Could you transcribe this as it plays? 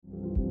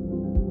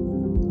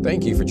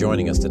Thank you for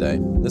joining us today.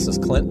 This is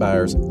Clint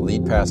Byars,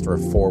 lead pastor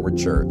of Forward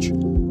Church.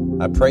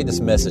 I pray this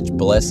message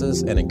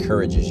blesses and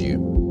encourages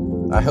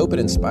you. I hope it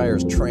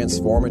inspires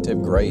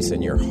transformative grace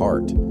in your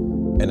heart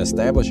and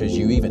establishes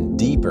you even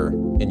deeper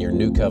in your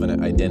new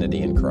covenant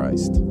identity in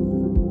Christ.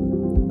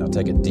 Now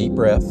take a deep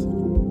breath,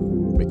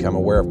 become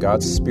aware of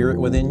God's Spirit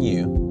within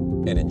you,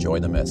 and enjoy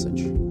the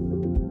message.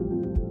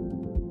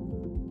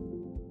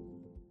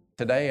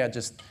 Today, I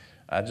just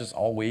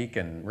all week,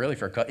 and really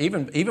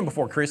even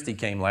before Christy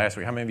came last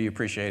week. How many of you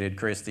appreciated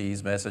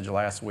Christy's message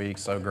last week?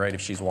 So great.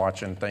 If she's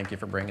watching, thank you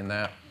for bringing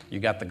that. You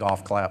got the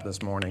golf clap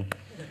this morning.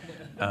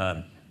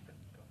 But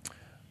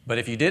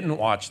if you didn't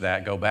watch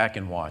that, go back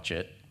and watch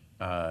it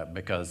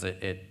because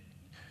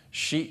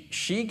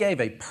she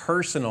gave a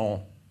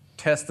personal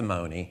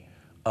testimony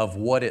of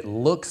what it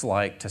looks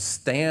like to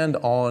stand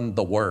on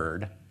the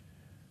Word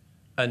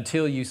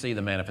until you see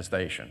the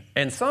manifestation.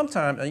 And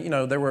sometimes,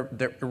 there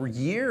were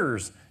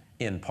years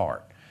in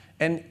part.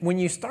 And when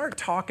you start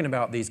talking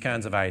about these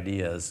kinds of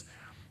ideas,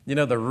 I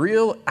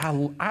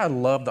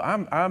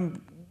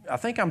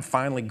think I'm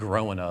finally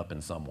growing up in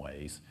some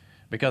ways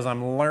because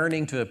I'm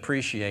learning to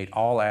appreciate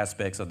all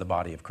aspects of the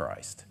body of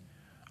Christ.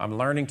 I'm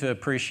learning to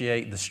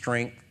appreciate the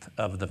strength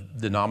of the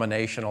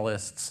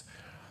denominationalists,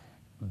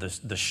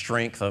 the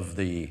strength of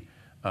the,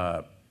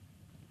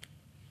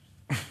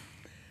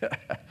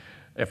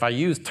 if I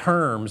use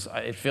terms,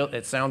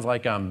 it sounds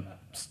like I'm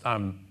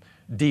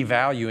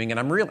devaluing, and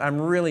I'm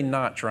really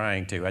not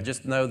trying to. I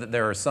just know that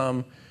there are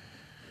some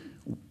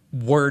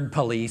word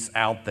police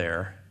out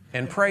there,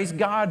 and praise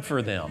God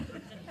for them.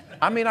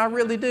 I mean, I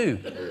really do.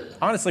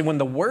 Honestly, when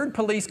the word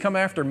police come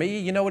after me,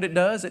 you know what it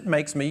does? It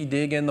makes me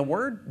dig in the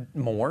Word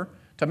more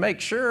to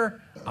make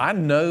sure I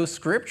know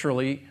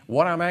scripturally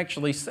what I'm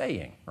actually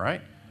saying,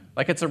 right?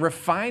 Like it's a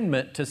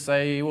refinement to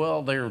say,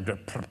 well, they're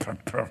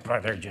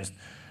just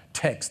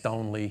text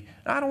only.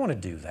 I don't want to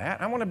do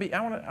that. I want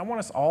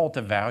us all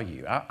to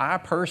value. I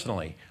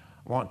personally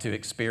want to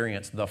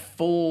experience the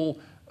full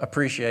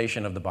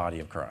appreciation of the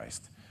body of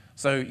Christ.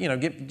 So,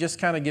 just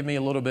kind of give me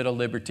a little bit of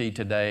liberty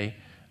today.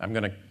 I'm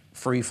going to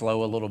free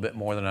flow a little bit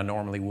more than I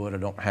normally would. I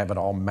don't have it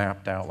all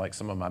mapped out like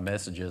some of my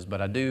messages, but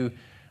I do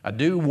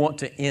want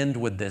to end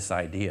with this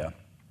idea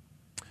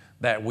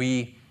that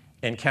we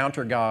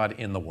encounter God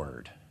in the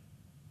Word.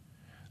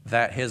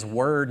 That His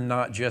Word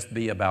not just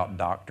be about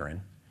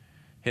doctrine,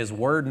 His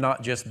Word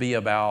not just be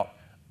about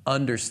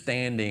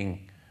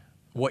understanding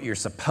what you're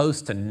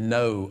supposed to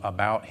know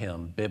about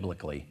Him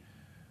biblically,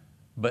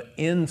 but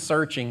in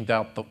searching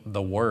out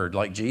the Word,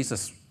 like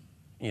Jesus,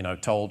 He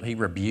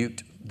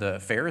rebuked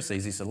the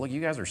Pharisees. He said, look, you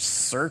guys are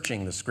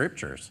searching the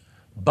Scriptures,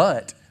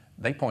 but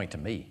they point to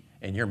me,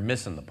 and you're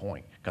missing the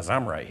point because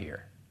I'm right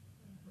here.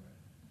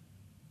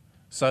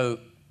 So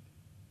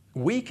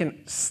we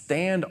can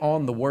stand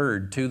on the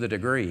Word to the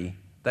degree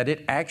that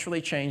it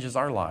actually changes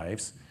our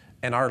lives,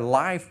 and our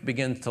life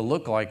begins to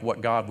look like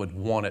what God would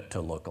want it to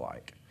look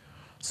like.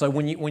 So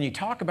when you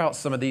talk about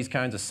some of these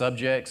kinds of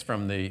subjects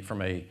from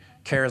a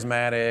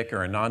charismatic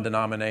or a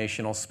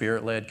non-denominational,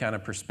 spirit-led kind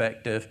of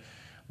perspective,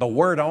 the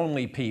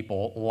word-only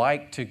people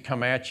like to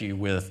come at you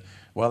with,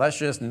 well, let's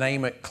just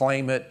name it,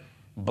 claim it,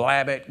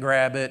 blab it,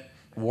 grab it,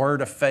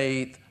 word of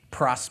faith,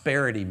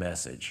 prosperity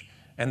message.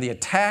 And the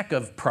attack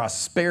of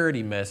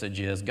prosperity message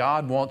is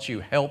God wants you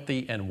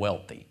healthy and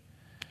wealthy.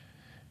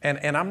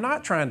 And I'm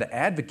not trying to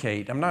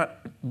advocate,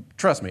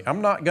 trust me,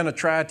 I'm not going to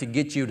try to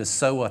get you to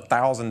sow a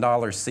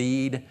 $1,000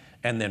 seed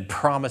and then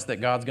promise that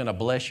God's going to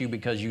bless you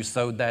because you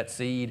sowed that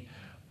seed.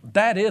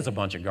 That is a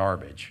bunch of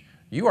garbage.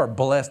 You are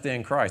blessed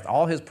in Christ.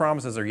 All His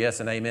promises are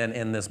yes and amen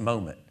in this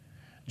moment.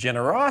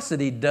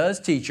 Generosity does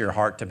teach your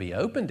heart to be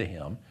open to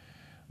Him.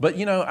 But,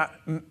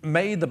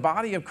 may the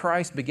body of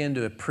Christ begin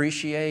to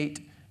appreciate,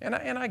 and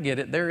I get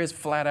it, there is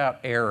flat out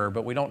error,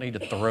 but we don't need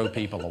to throw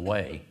people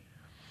away.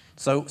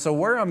 So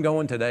where I'm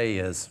going today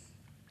has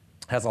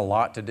a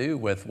lot to do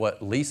with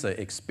what Lisa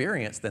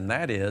experienced, and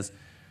that is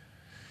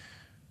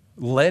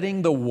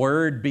letting the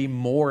Word be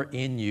more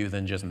in you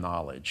than just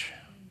knowledge.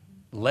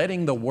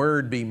 Letting the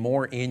Word be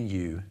more in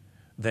you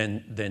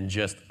than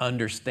just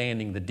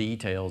understanding the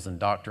details and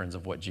doctrines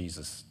of what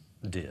Jesus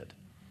did.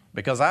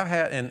 Because I've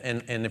had,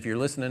 and if you're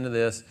listening to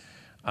this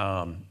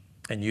and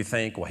you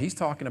think, well, he's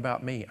talking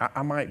about me,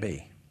 I might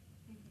be.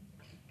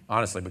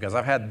 Honestly, because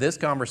I've had this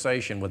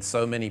conversation with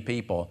so many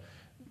people,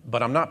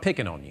 but I'm not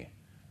picking on you.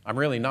 I'm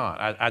really not.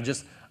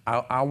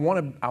 I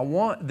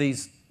want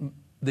these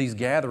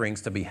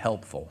gatherings to be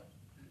helpful,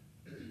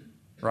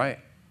 right?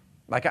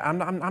 Like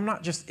I'm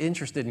not just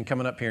interested in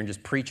coming up here and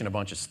just preaching a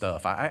bunch of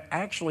stuff. I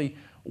actually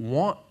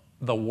want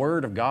the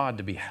Word of God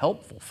to be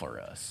helpful for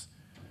us.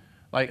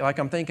 Like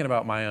I'm thinking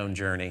about my own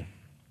journey.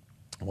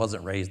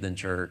 Wasn't raised in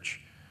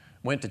church.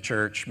 Went to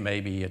church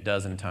maybe a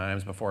dozen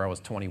times before I was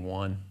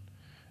 21.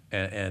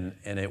 And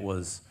it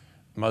was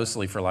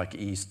mostly for like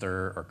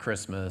Easter or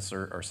Christmas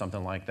or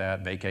something like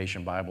that,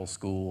 vacation Bible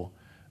school.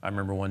 I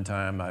remember one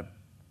time my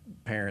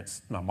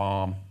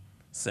mom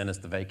sent us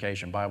to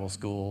vacation Bible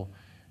school,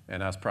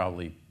 and I was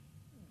probably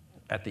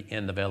at the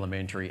end of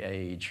elementary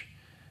age.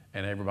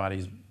 and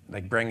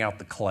they bring out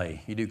the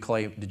clay. You do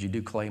clay? Did you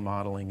do clay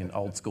modeling in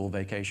old school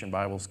vacation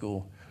Bible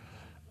school?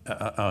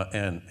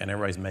 And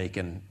everybody's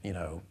making,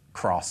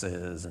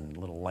 crosses and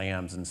little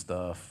lambs and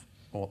stuff.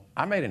 Well,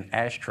 I made an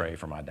ashtray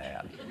for my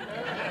dad.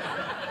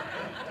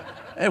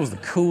 It was the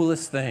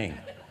coolest thing.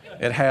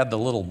 It had the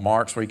little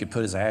marks where he could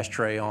put his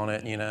ashtray on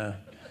it,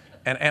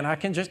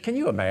 And can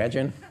you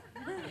imagine?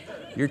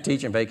 You're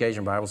teaching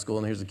vacation Bible school,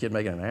 and here's a kid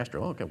making an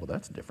ashtray. Oh, okay, well,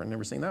 that's different.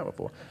 Never seen that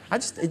before. I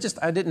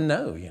didn't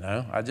know,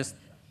 that's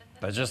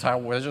just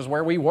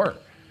where we were.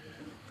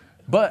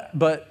 But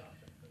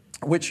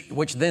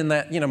which then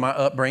that, my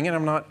upbringing,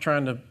 I'm not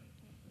trying to,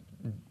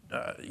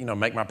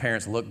 make my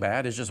parents look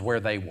bad. It's just where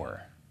they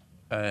were.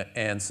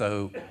 And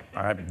so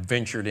I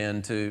ventured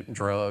into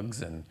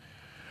drugs and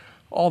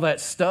all that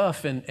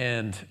stuff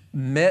and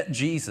met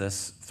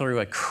Jesus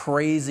through a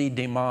crazy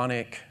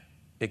demonic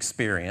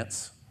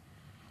experience.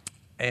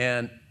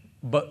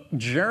 But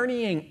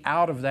journeying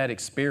out of that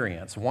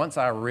experience, once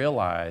I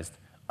realized,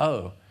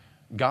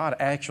 God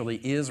actually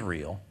is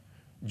real,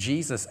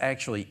 Jesus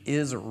actually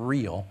is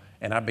real,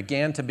 and I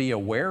began to be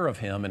aware of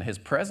him and his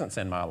presence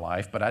in my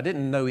life, but I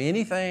didn't know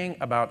anything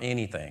about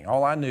anything.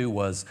 All I knew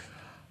was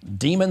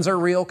demons are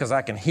real because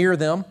I can hear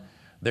them.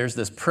 There's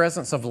this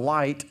presence of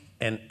light,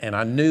 and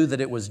I knew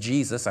that it was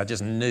Jesus. I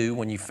just knew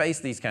when you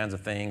face these kinds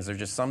of things, there's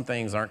just some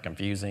things aren't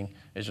confusing.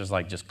 It's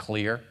just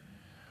clear.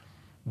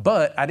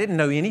 But I didn't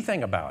know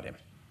anything about him.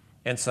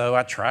 And so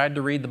I tried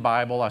to read the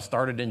Bible. I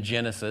started in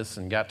Genesis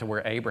and got to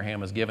where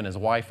Abraham was giving his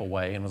wife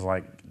away and was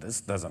like,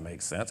 this doesn't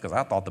make sense, because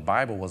I thought the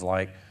Bible was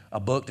like a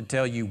book to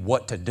tell you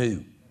what to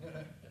do.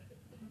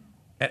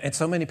 And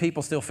so many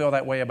people still feel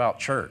that way about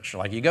church.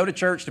 Like, you go to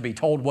church to be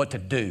told what to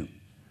do.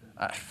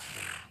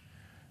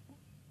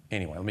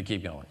 Anyway, let me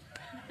keep going.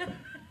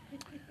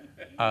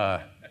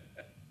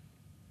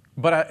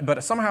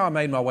 But somehow I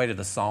made my way to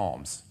the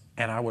Psalms.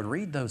 And I would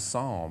read those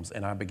Psalms,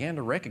 and I began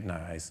to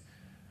recognize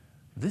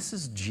this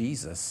is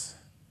Jesus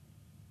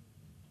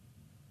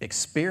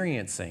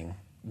experiencing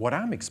what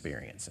I'm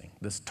experiencing,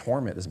 this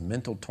torment, this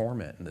mental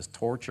torment, and this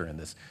torture, and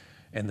this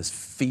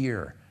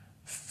fear,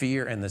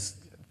 and this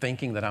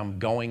thinking that I'm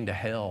going to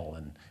hell,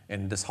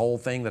 and this whole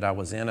thing that I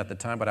was in at the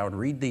time. But I would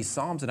read these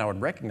Psalms, and I would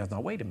recognize,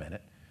 now, wait a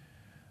minute.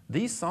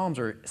 These Psalms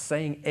are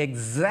saying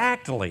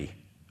exactly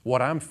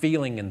what I'm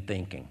feeling and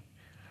thinking.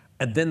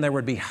 And then there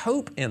would be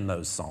hope in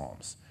those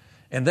Psalms.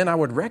 And then I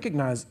would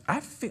recognize, I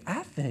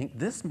think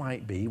this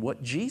might be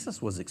what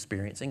Jesus was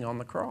experiencing on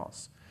the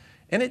cross.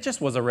 And it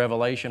just was a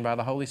revelation by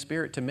the Holy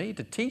Spirit to me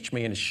to teach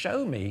me and to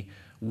show me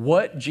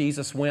what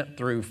Jesus went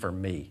through for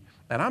me.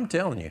 And I'm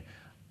telling you,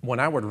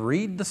 when I would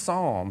read the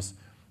Psalms,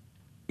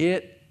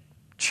 it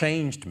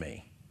changed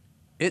me.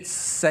 It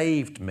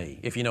saved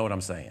me, if you know what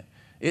I'm saying.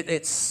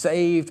 It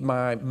saved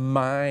my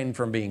mind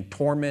from being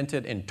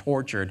tormented and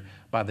tortured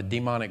by the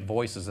demonic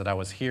voices that I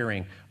was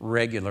hearing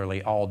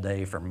regularly all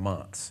day for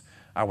months.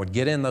 I would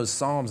get in those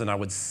Psalms and I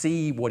would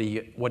see what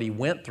he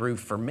went through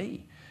for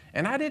me.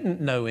 And I didn't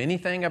know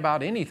anything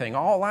about anything.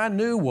 All I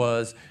knew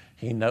was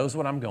he knows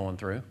what I'm going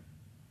through.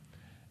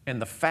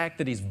 And the fact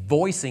that he's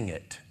voicing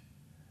it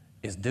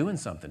is doing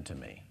something to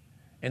me.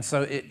 And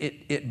so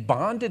it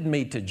bonded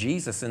me to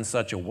Jesus in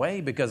such a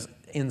way, because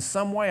in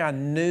some way I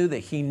knew that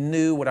he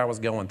knew what I was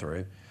going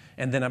through.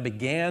 And then I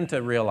began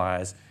to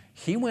realize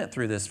he went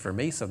through this for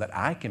me so that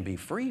I can be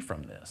free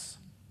from this.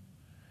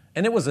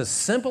 And it was as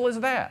simple as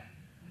that.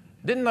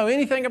 Didn't know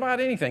anything about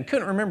anything.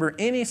 Couldn't remember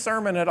any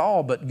sermon at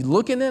all. But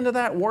looking into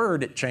that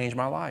word, it changed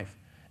my life.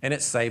 And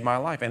it saved my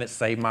life. And it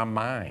saved my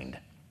mind.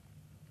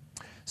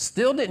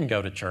 Still didn't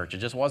go to church. It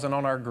just wasn't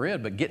on our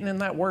grid. But getting in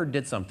that word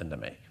did something to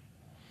me.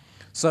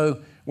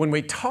 So when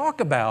we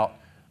talk about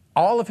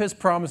all of his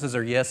promises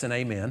are yes and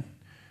amen,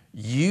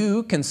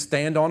 you can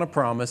stand on a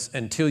promise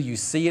until you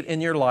see it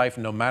in your life,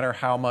 no matter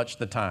how much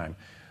the time.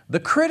 The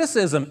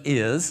criticism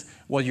is,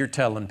 well, you're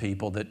telling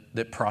people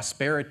that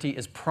prosperity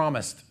is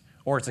promised,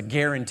 or it's a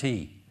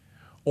guarantee,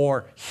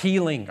 or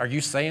healing. Are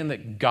you saying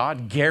that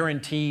God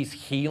guarantees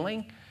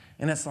healing?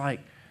 And it's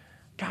like,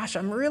 gosh,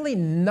 I'm really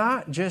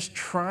not just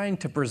trying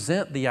to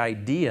present the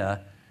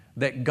idea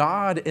that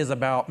God is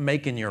about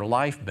making your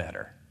life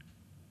better.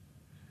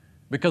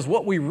 Because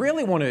what we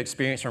really want to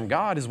experience from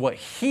God is what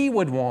he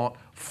would want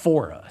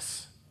for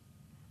us.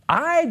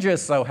 I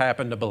just so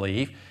happen to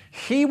believe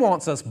he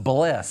wants us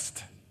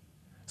blessed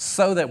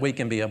so that we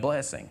can be a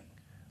blessing.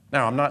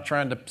 Now, I'm not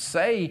trying to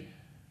say,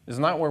 it's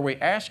not where we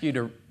ask you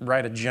to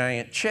write a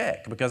giant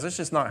check, because it's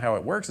just not how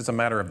it works. It's a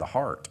matter of the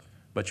heart.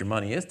 But your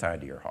money is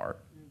tied to your heart.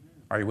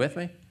 Are you with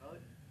me?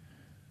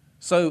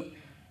 So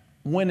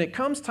when it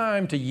comes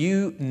time to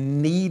you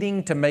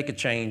needing to make a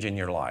change in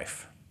your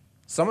life,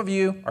 some of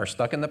you are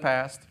stuck in the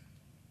past.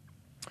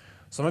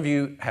 Some of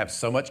you have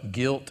so much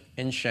guilt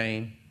and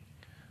shame.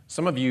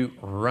 Some of you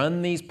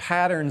run these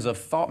patterns of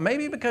thought,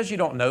 maybe because you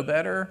don't know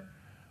better,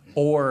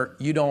 or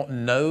you don't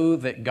know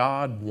that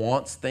God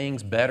wants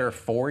things better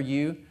for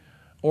you,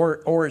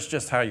 or it's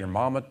just how your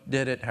mama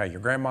did it, how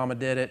your grandmama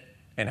did it,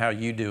 and how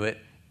you do it.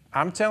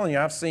 I'm telling you,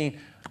 I've seen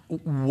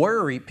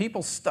worry,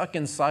 people stuck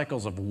in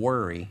cycles of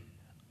worry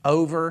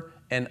over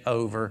and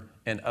over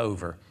and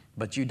over.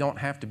 But you don't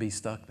have to be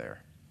stuck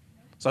there.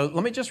 So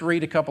let me just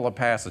read a couple of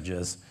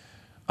passages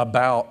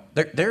about,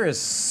 there is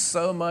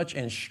so much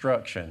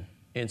instruction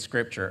in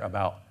Scripture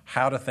about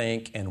how to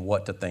think and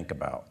what to think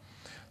about.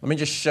 Let me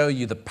just show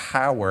you the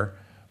power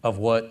of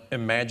what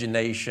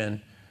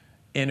imagination,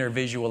 inner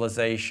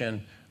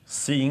visualization,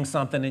 seeing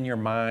something in your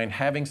mind,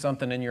 having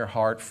something in your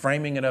heart,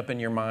 framing it up in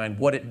your mind,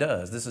 what it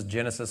does. This is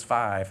Genesis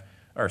 5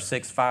 or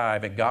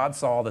 6:5. And God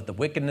saw that the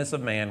wickedness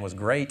of man was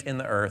great in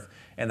the earth,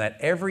 and that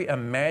every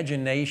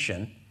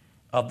imagination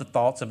of the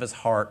thoughts of his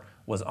heart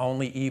was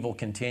only evil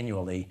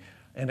continually.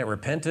 And it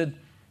repented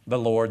the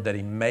Lord that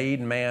he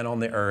made man on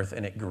the earth,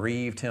 and it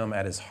grieved him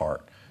at his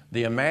heart.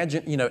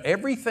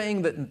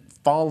 Everything that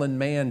fallen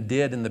man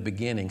did in the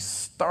beginning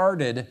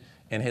started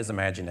in his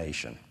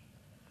imagination.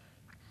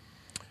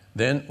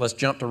 Then let's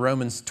jump to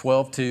Romans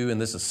 12:2, and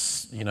this is,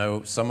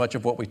 so much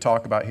of what we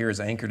talk about here is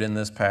anchored in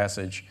this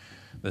passage.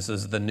 This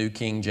is the New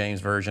King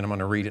James Version. I'm going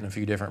to read it in a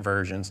few different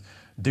versions.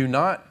 Do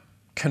not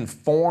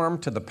conform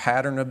to the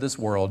pattern of this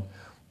world,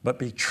 but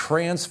be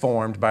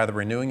transformed by the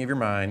renewing of your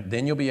mind.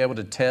 Then you'll be able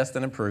to test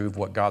and approve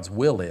what God's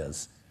will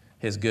is,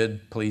 his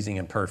good, pleasing,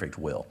 and perfect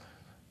will.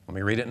 Let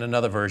me read it in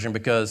another version,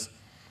 because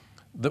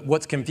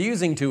what's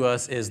confusing to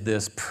us is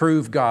this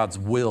prove God's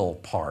will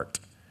part.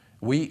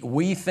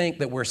 We think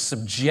that we're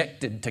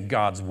subjected to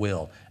God's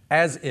will,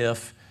 as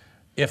if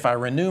I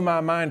renew my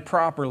mind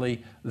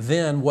properly,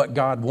 then what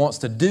God wants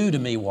to do to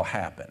me will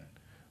happen.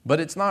 But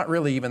it's not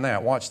really even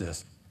that. Watch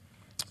this.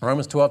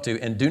 Romans 12:2,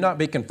 and do not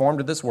be conformed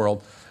to this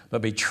world,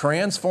 but be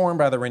transformed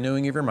by the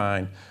renewing of your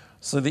mind,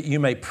 so that you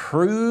may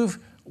prove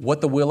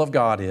what the will of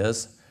God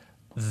is,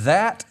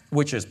 that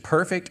which is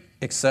perfect,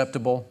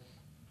 acceptable,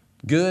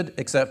 good,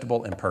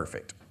 acceptable, and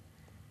perfect.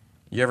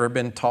 You ever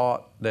been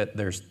taught that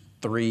there's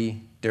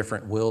 3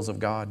 different wills of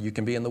God? You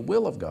can be in the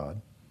will of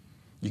God.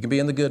 You can be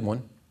in the good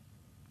one.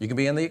 You can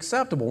be in the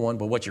acceptable one,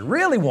 but what you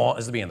really want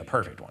is to be in the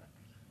perfect one.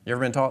 You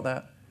ever been taught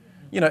that?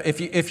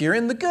 If you're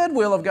in the good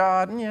will of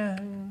God, yeah.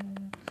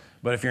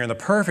 But if you're in the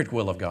perfect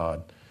will of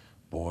God,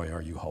 boy,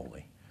 are you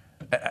holy.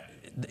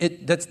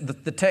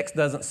 The text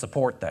doesn't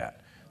support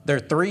that. There are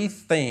 3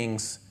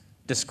 things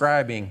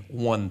describing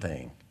one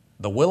thing.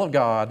 The will of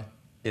God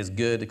is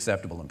good,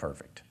 acceptable, and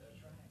perfect.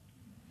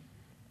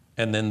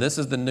 And then this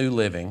is the New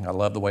Living. I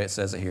love the way it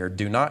says it here.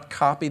 Do not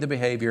copy the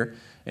behavior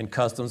and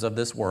customs of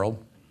this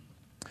world,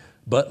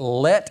 but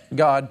let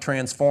God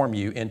transform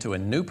you into a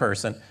new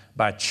person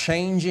by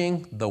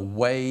changing the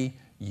way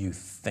you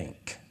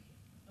think.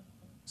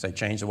 Say,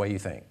 change the way you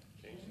think.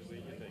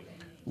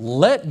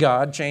 Let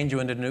God change you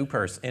into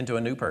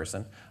a new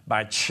person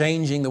by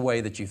changing the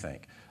way that you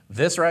think.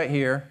 This right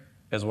here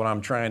is what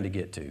I'm trying to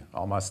get to.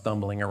 All my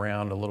stumbling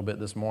around a little bit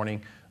this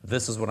morning,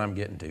 this is what I'm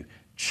getting to.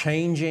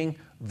 Changing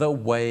the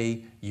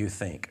way you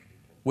think,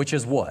 which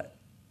is what?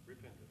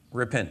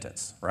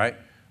 Repentance, right?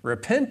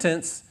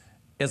 Repentance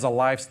is a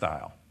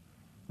lifestyle.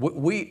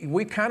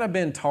 We've kind of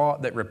been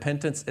taught that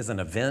repentance is an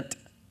event.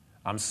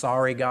 I'm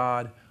sorry,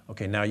 God.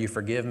 Okay, now you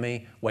forgive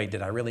me. Wait,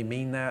 did I really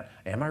mean that?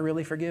 Am I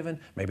really forgiven?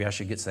 Maybe I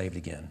should get saved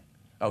again.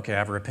 Okay,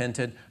 I've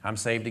repented. I'm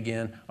saved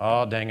again.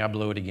 Oh, dang, I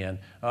blew it again.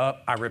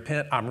 I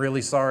repent. I'm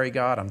really sorry,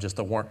 God. I'm just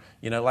a worm.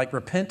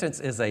 Repentance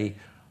is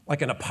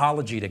like an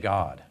apology to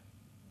God.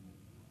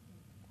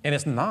 And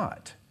it's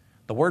not.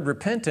 The word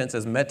repentance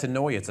is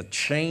metanoia. It's a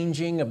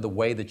changing of the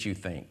way that you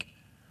think.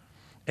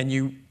 And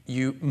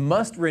you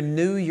must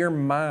renew your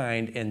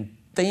mind and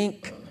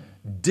think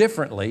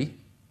differently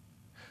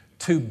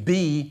to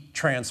be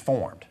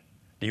transformed.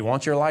 Do you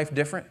want your life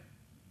different?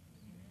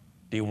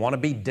 Do you want to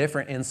be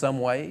different in some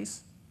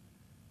ways?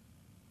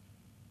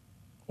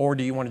 Or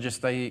do you want to just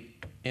stay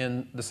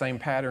in the same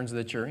patterns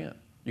that you're in?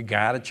 You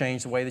got to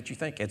change the way that you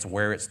think. It's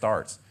where it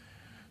starts.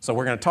 So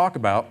we're going to talk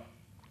about,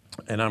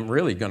 and I'm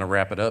really going to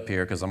wrap it up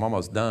here because I'm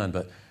almost done,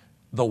 but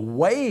the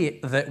way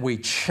that we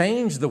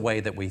change the way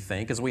that we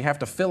think is we have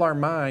to fill our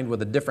mind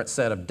with a different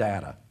set of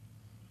data.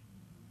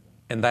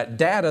 And that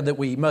data that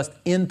we must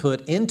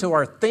input into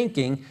our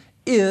thinking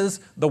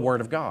is the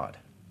Word of God.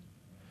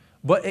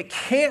 But it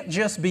can't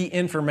just be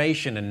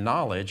information and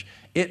knowledge.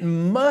 It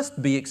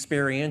must be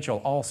experiential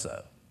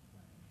also.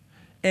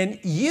 And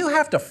you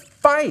have to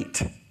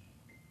fight.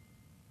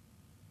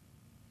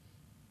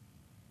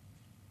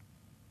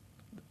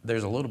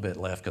 There's a little bit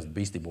left because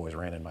Beastie Boys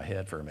ran in my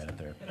head for a minute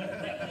there.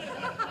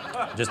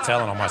 Just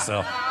telling on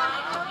myself.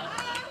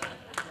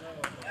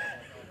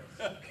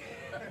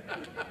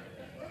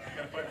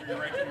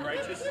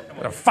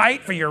 Gotta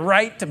fight for your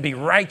right to be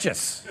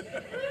righteous.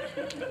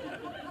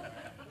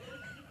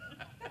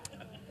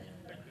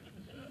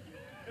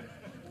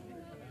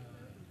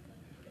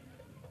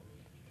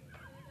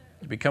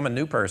 You become a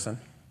new person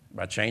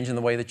by changing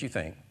the way that you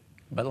think.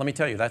 But let me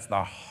tell you, that's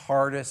the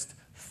hardest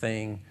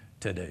thing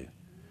to do.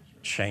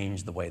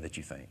 Change the way that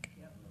you think.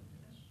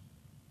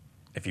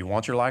 If you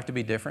want your life to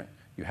be different,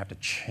 you have to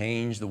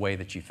change the way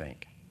that you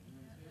think.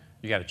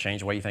 You got to change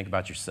the way you think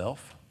about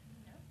yourself.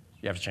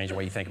 You have to change the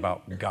way you think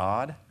about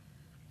God.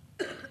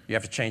 You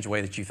have to change the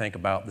way that you think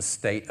about the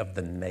state of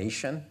the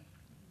nation.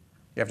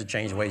 You You have to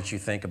change the way that you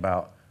think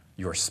about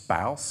your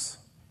spouse.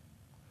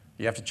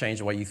 You have to change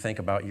the way you think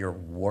about your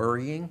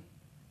worrying,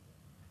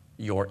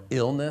 your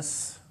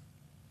illness,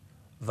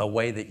 the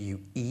way that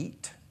you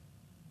eat,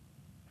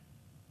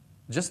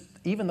 just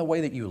even the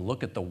way that you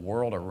look at the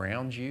world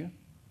around you.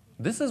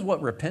 This is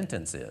what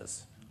repentance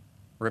is.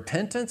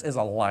 Repentance is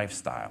a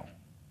lifestyle.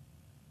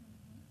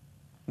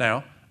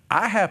 Now,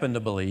 I happen to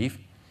believe,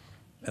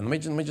 and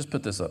let me just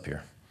put this up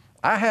here.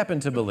 I happen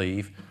to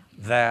believe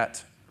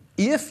that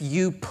if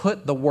you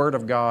put the Word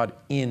of God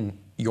in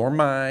your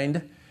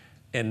mind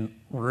and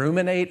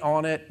ruminate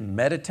on it,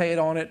 meditate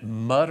on it,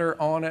 mutter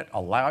on it,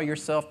 allow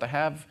yourself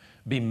to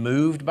be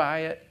moved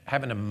by it,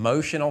 have an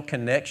emotional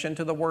connection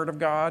to the Word of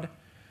God,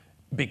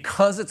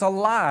 because it's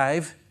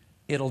alive,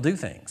 it'll do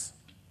things.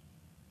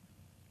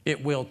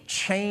 It will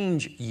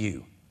change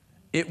you.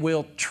 It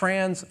will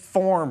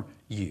transform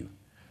you.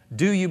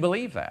 Do you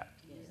believe that?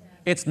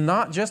 It's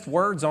not just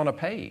words on a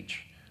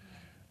page.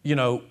 You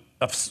know,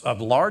 a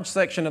large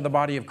section of the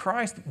body of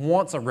Christ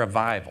wants a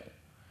revival.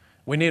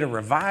 We need a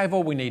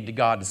revival. We need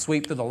God to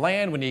sweep through the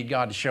land. We need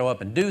God to show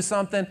up and do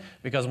something,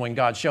 because when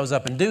God shows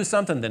up and do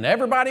something, then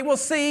everybody will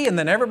see and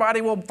then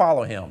everybody will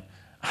follow Him.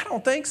 I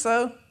don't think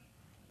so.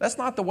 That's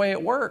not the way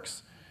it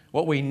works.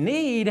 What we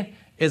need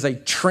is a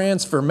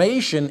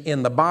transformation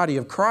in the body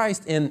of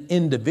Christ in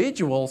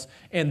individuals,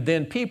 and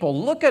then people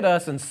look at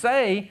us and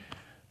say,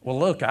 well,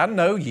 look, I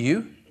know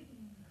you,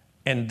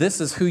 and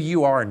this is who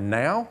you are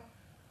now.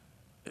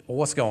 Well,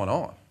 what's going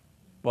on?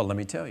 Well, let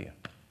me tell you.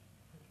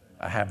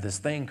 I have this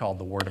thing called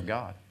the Word of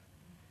God.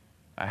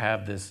 I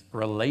have this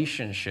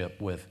relationship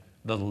with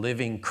the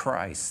living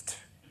Christ,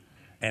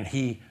 and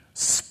He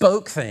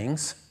spoke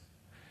things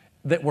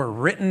that were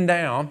written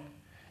down,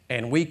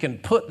 and we can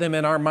put them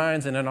in our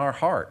minds and in our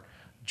heart,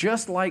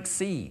 just like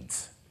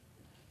seeds.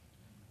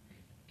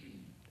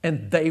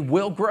 And they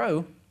will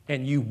grow,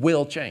 and you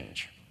will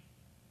change.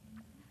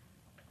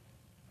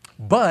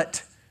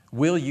 But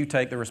will you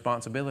take the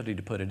responsibility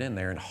to put it in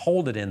there and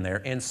hold it in there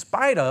in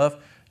spite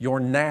of your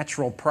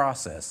natural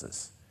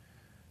processes?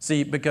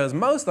 See, because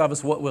most of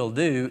us, what we'll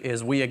do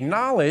is we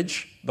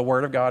acknowledge the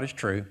Word of God is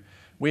true.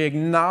 We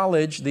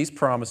acknowledge these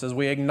promises.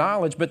 We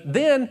acknowledge, but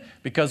then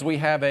because we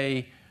have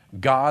a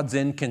God's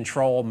in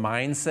control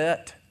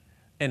mindset,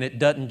 and it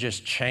doesn't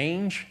just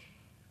change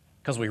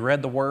because we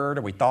read the Word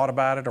or we thought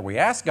about it or we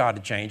asked God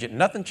to change it.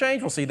 Nothing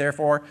changed. We'll see,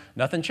 therefore,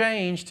 nothing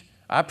changed.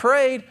 I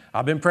prayed.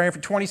 I've been praying for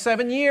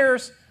 27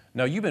 years.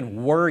 No, you've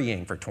been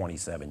worrying for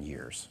 27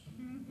 years.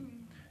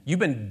 You've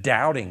been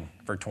doubting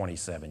for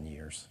 27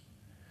 years.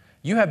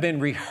 You have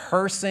been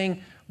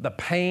rehearsing the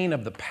pain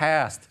of the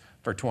past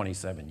for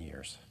 27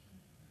 years.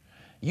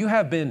 You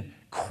have been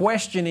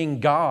questioning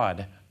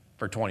God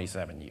for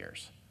 27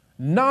 years,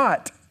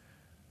 not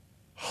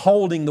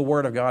holding the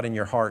Word of God in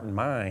your heart and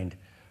mind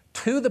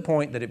to the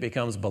point that it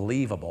becomes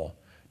believable,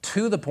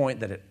 to the point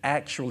that it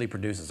actually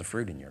produces a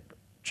fruit in your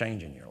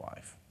change in your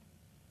life.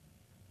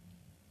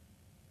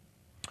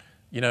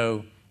 You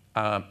know,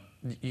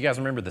 you guys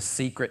remember The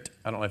Secret?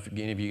 I don't know if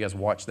any of you guys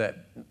watched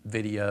that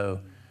video,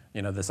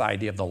 you know, this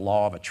idea of the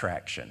law of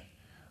attraction.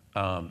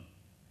 And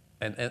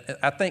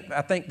I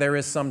think there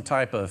is some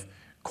type of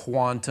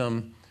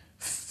quantum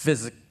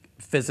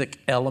physics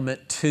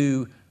element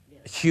to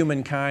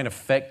humankind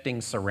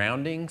affecting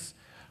surroundings,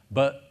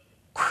 but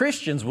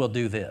Christians will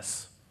do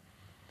this.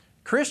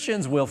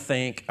 Christians will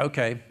think,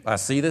 okay, I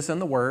see this in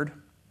the Word.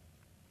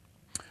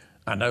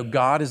 I know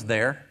God is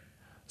there,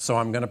 so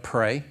I'm going to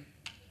pray.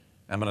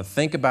 I'm going to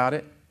think about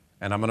it,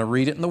 and I'm going to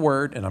read it in the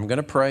Word, and I'm going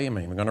to pray. I'm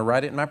going to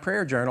write it in my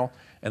prayer journal,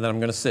 and then I'm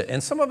going to sit.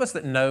 And some of us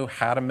that know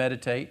how to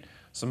meditate,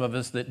 some of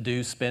us that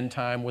do spend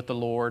time with the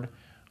Lord,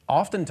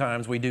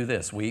 oftentimes we do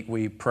this.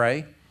 We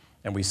pray,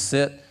 and we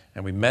sit,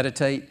 and we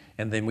meditate,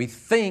 and then we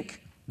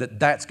think that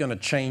that's going to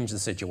change the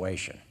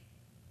situation.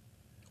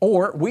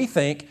 Or we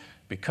think,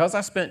 because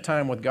I spent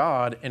time with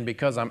God and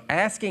because I'm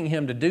asking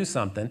Him to do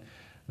something,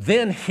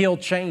 then He'll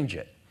change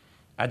it.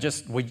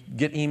 We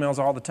get emails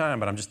all the time,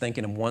 but I'm just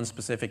thinking of one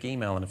specific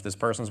email, and if this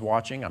person's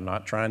watching, I'm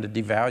not trying to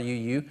devalue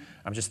you.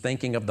 I'm just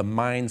thinking of the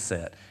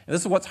mindset. And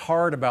this is what's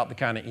hard about the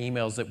kind of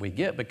emails that we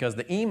get, because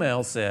the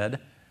email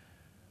said,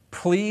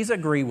 please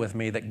agree with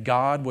me that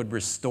God would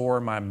restore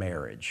my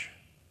marriage.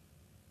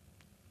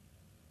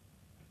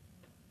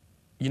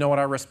 You know what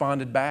I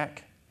responded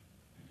back?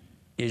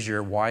 Is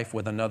your wife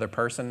with another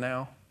person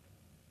now?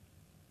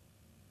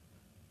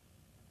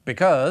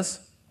 Because,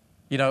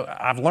 you know,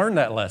 I've learned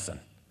that lesson.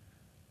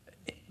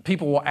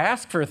 People will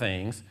ask for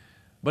things,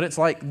 but it's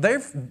like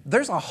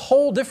there's a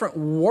whole different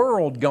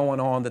world going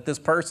on that this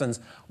person's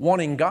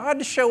wanting God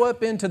to show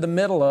up into the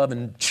middle of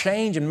and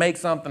change and make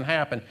something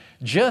happen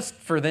just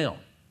for them.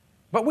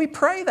 But we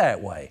pray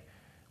that way.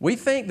 We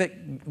think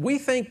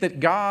that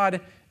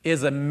God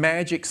is a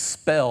magic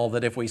spell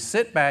that if we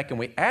sit back and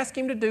we ask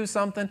Him to do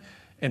something,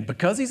 and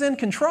because He's in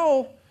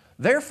control,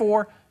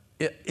 therefore,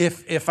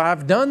 if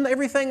I've done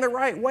everything the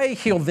right way,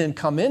 He'll then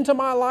come into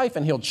my life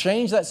and He'll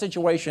change that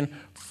situation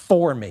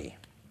for me.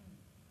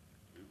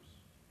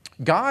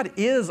 God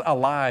is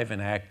alive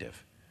and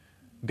active.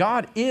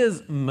 God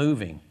is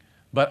moving.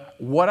 But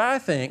what I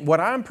think, what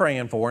I'm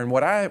praying for, and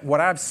what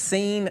I've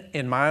seen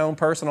in my own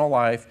personal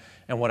life,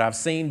 and what I've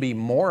seen be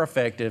more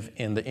effective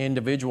in the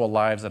individual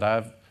lives that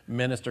I've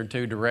ministered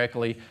to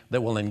directly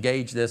that will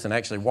engage this and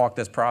actually walk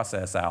this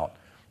process out,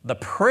 the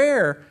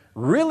prayer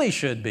really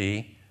should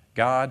be,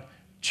 God,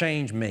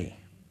 change me.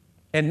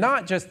 And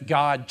not just,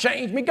 God,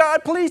 change me.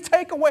 God, please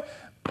take away.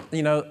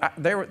 You know,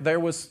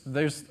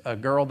 there's a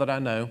girl that I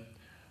know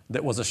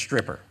that was a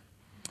stripper.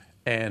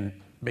 And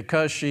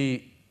because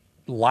she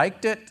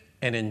liked it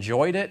and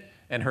enjoyed it,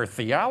 and her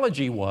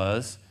theology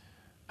was,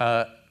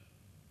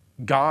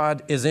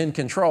 God is in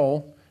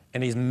control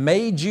and He's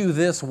made you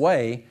this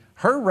way,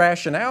 her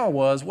rationale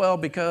was, well,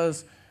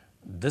 because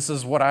this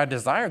is what I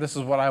desire, this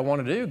is what I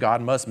want to do.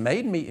 God must have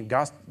made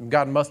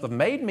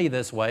me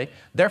this way,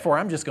 therefore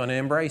I'm just going to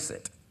embrace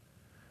it.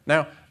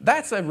 Now,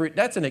 that's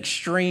an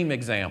extreme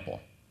example.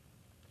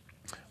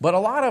 But a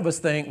lot of us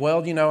think,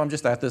 well, you know, I'm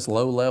just at this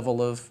low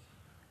level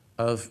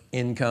of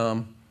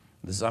income.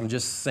 I'm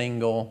just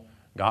single.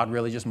 God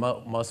really just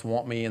must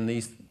want me in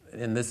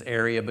this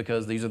area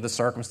because these are the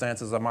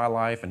circumstances of my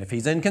life. And if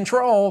He's in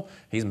control,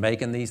 He's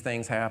making these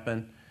things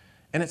happen.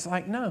 And it's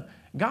like, no,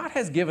 God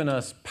has given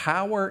us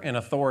power and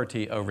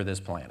authority over this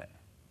planet.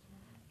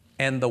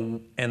 And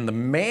the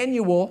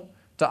manual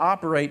to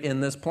operate in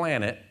this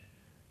planet,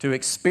 to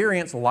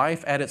experience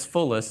life at its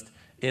fullest,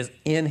 is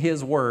in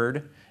His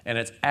Word, and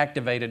it's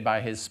activated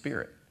by His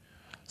Spirit.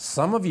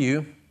 Some of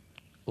you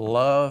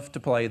love to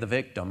play the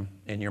victim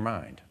in your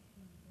mind.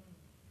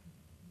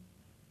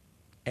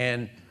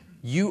 And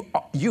you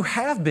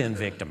have been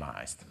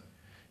victimized.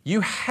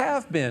 You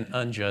have been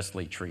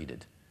unjustly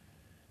treated,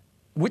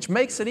 which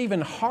makes it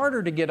even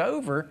harder to get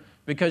over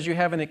because you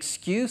have an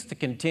excuse to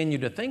continue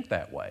to think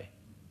that way.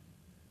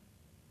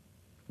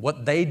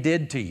 What they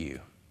did to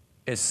you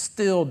is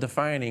still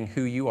defining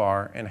who you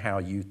are and how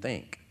you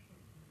think.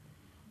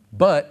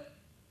 But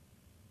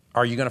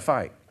are you going to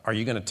fight? Are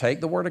you going to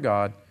take the Word of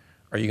God?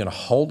 Are you going to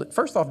hold it?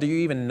 First off, do you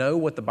even know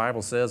what the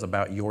Bible says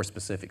about your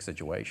specific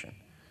situation?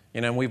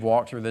 You know, and we've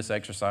walked through this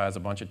exercise a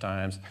bunch of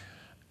times,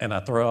 and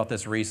I throw out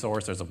this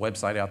resource. There's a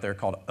website out there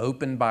called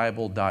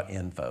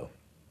openbible.info.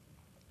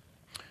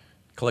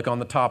 Click on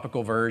the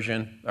topical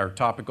version or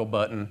topical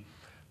button.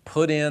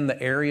 Put in the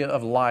area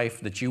of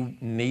life that you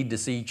need to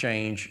see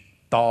change,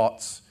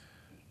 thoughts,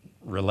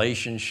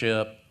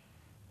 relationship,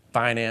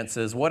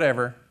 finances,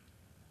 whatever.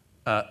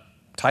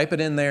 Type it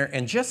in there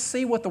and just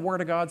see what the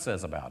Word of God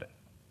says about it.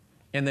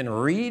 And then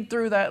read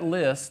through that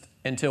list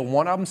until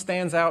one of them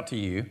stands out to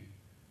you,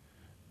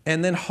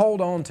 and then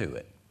hold on to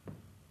it.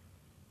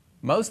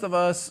 Most of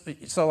us,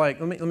 so like,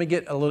 let me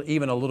get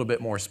even a little bit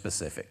more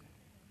specific.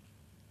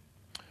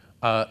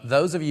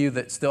 Those of you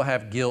that still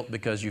have guilt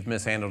because you've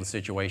mishandled a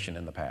situation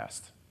in the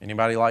past.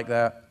 Anybody like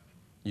that?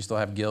 You still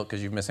have guilt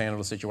because you've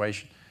mishandled a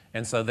situation?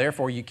 And so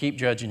therefore you keep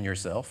judging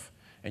yourself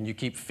and you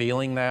keep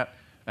feeling that.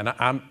 And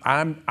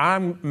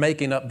I'm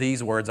making up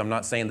these words. I'm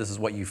not saying this is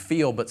what you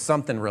feel, but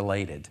something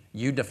related.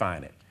 You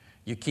define it.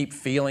 You keep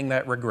feeling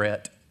that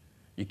regret.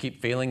 You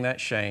keep feeling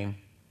that shame.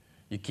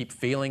 You keep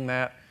feeling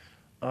that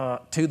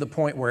to the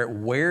point where it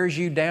wears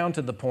you down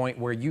to the point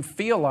where you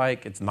feel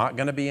like it's not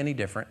going to be any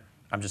different.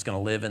 I'm just going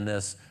to live in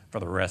this for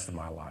the rest of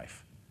my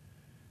life.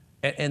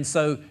 And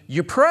so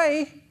you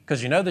pray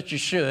because you know that you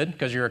should,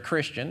 because you're a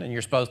Christian and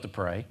you're supposed to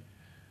pray.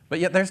 But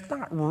yet there's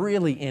not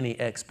really any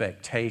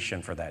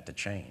expectation for that to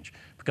change.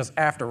 Because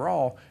after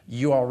all,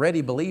 you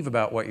already believe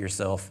about what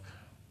yourself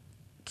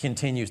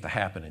continues to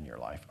happen in your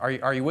life.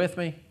 Are you with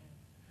me?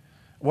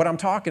 What I'm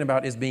talking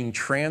about is being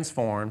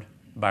transformed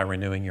by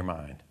renewing your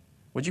mind.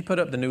 Would you put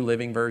up the New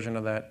Living version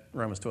of that,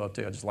 Romans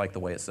 12:2? I just like the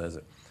way it says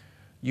it.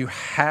 You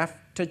have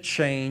to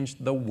change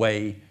the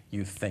way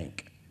you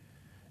think.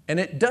 And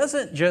it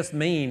doesn't just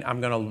mean I'm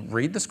going to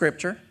read the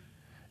Scripture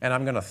and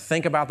I'm going to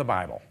think about the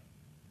Bible.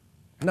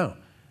 No.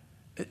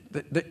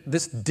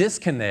 This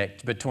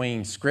disconnect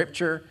between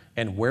Scripture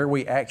and where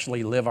we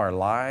actually live our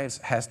lives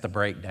has to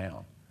break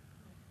down.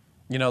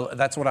 You know,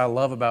 that's what I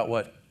love about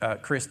what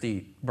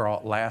Christy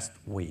brought last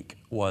week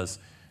was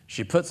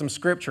she put some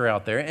Scripture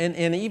out there.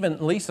 And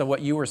even, Lisa,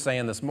 what you were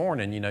saying this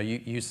morning, you know,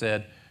 you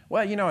said,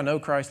 well, you know, I know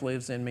Christ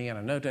lives in me and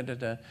I know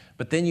da-da-da.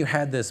 But then you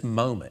had this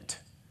moment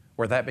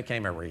where that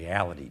became a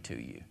reality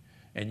to you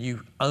and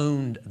you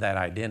owned that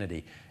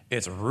identity.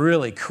 It's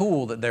really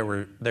cool that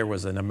there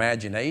was an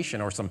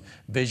imagination or some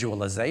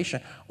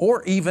visualization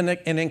or even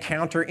an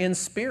encounter in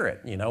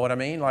spirit. You know what I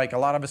mean? Like a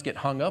lot of us get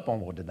hung up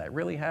on, well, did that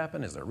really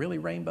happen? Is there really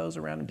rainbows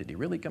around him? Did he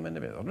really come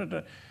into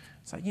it?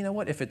 It's like, you know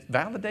what? If it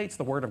validates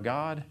the Word of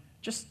God,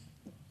 just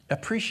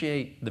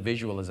appreciate the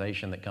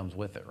visualization that comes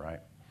with it,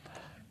 right?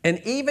 And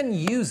even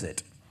use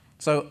it.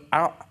 So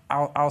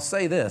I'll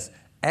say this.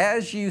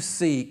 As you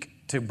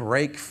seek to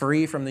break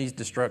free from these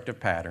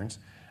destructive patterns,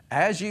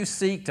 as you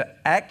seek to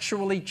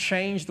actually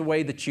change the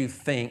way that you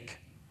think,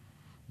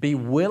 be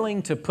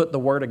willing to put the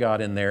Word of God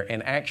in there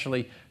and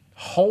actually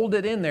hold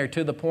it in there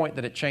to the point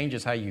that it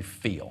changes how you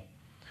feel.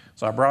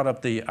 So I brought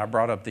up the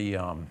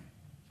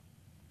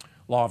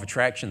law of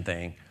attraction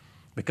thing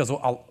because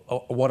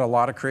what a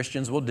lot of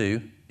Christians will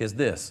do is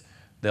this.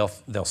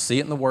 They'll see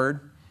it in the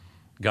Word.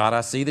 God,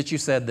 I see that you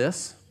said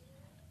this.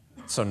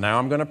 So now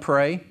I'm going to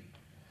pray,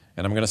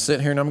 and I'm going to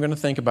sit here and I'm going to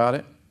think about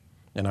it,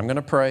 and I'm going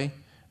to pray,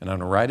 and I'm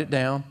going to write it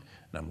down,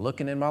 and I'm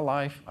looking in my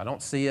life. I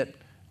don't see it.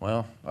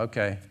 Well,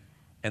 okay.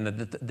 And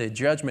the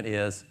judgment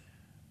is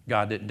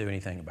God didn't do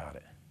anything about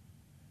it.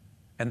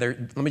 And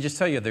let me just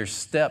tell you, there's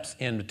steps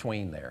in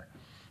between there.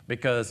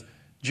 Because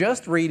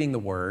just reading the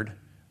Word,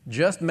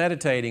 just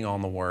meditating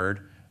on the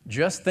Word,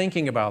 just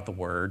thinking about the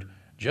Word,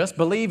 just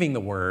believing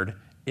the Word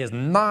is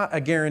not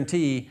a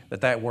guarantee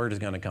that that Word is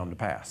going to come to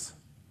pass.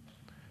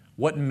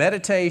 What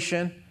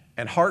meditation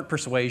and heart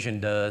persuasion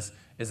does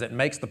is it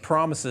makes the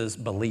promises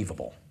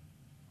believable.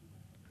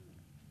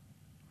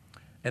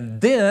 And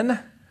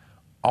then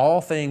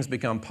all things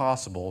become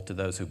possible to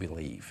those who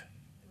believe.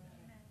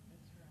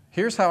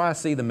 Here's how I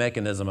see the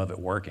mechanism of it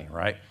working,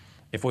 right?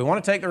 If we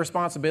want to take the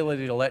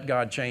responsibility to let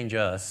God change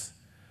us,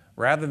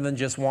 rather than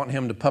just want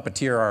Him to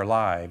puppeteer our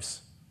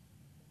lives,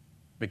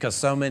 because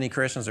so many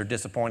Christians are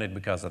disappointed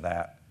because of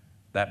that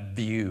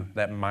view,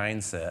 that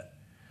mindset.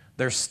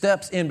 There's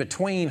steps in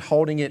between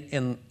holding it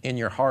in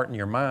your heart and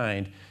your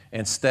mind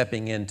and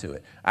stepping into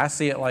it. I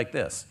see it like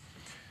this.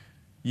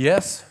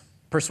 Yes,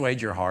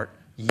 persuade your heart.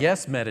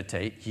 Yes,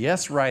 meditate.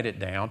 Yes, write it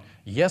down.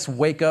 Yes,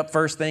 wake up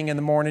first thing in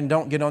the morning.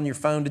 Don't get on your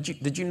phone.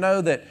 Did you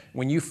know that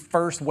when you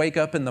first wake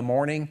up in the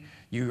morning,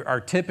 you are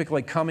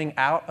typically coming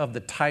out of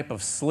the type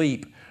of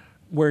sleep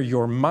where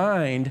your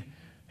mind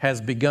has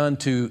begun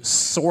to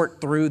sort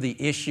through the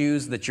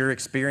issues that you're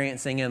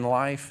experiencing in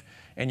life,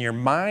 and your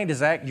mind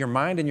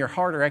and your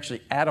heart are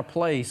actually at a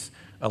place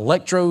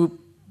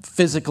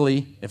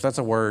electrophysically, if that's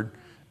a word,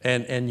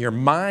 and your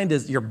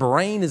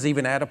brain is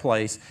even at a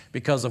place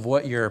because of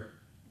what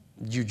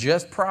you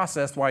just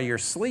processed while you're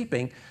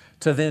sleeping,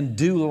 to then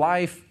do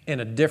life in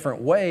a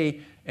different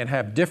way and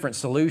have different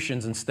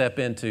solutions and step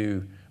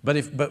into. But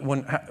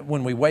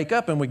when we wake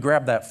up and we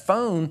grab that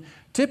phone,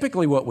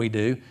 typically what we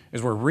do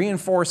is we're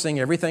reinforcing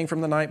everything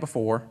from the night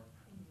before,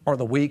 or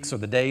the weeks or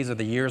the days or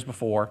the years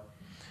before.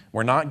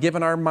 We're not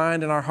giving our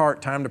mind and our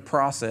heart time to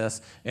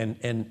process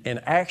and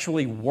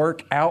actually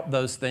work out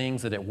those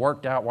things that it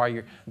worked out while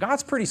you're.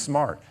 God's pretty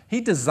smart.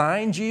 He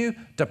designed you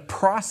to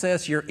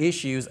process your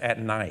issues at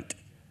night.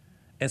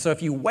 And so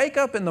if you wake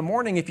up in the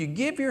morning, if you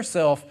give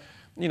yourself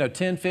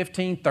 10,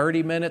 15,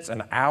 30 minutes,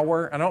 an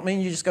hour. I don't mean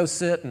you just go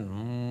sit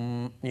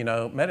and,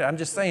 meditate. I'm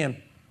just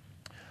saying,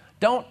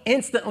 don't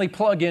instantly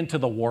plug into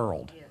the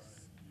world.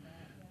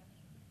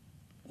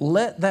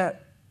 Let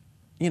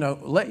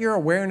your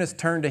awareness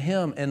turn to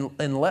Him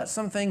and let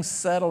some things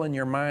settle in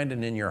your mind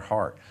and in your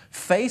heart.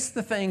 Face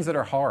the things that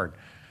are hard.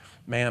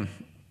 Man,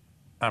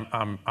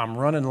 I'm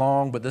running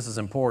long, but this is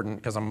important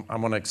because I'm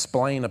going to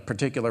explain a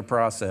particular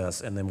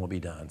process and then we'll be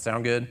done.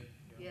 Sound good?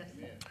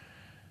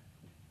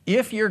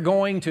 If you're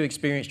going to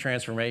experience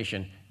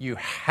transformation, you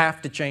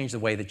have to change the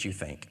way that you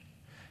think.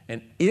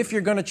 And if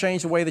you're going to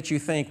change the way that you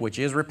think, which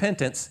is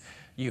repentance,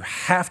 you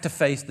have to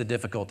face the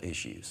difficult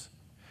issues.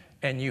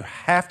 And you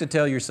have to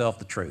tell yourself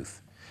the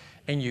truth.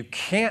 And you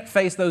can't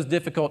face those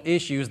difficult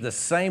issues the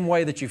same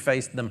way that you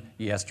faced them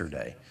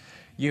yesterday.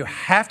 You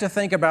have to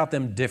think about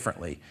them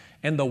differently.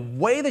 And the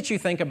way that you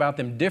think about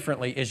them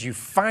differently is you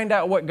find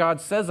out what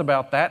God says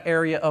about that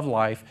area of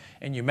life,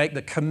 and you make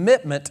the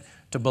commitment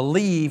to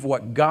believe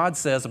what God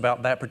says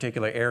about that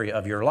particular area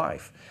of your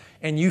life.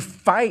 And you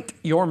fight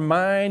your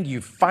mind,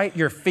 you fight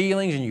your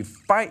feelings, and you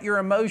fight your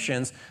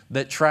emotions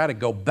that try to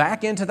go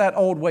back into that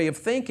old way of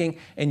thinking,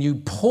 and you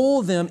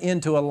pull them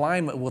into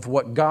alignment with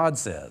what God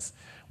says,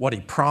 what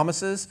He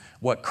promises,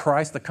 what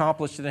Christ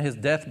accomplished in His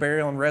death,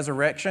 burial, and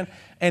resurrection,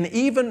 and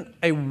even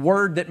a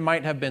word that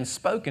might have been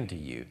spoken to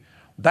you.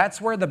 That's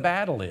where the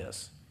battle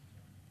is.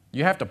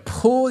 You have to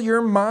pull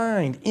your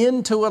mind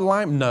into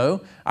alignment.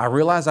 No, I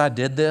realize I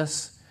did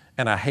this,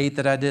 and I hate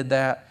that I did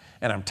that,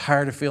 and I'm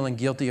tired of feeling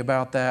guilty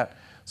about that.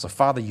 So,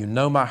 Father, you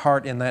know my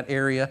heart in that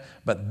area,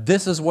 but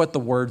this is what the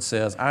Word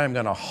says. I am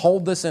going to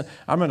hold this in.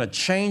 I'm going to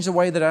change the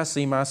way that I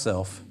see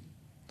myself.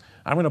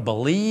 I'm going to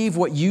believe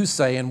what you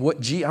say and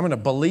I'm going to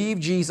believe,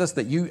 Jesus,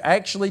 that you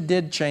actually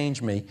did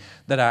change me,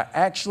 that I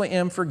actually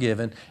am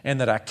forgiven, and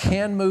that I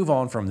can move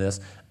on from this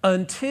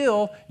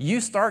until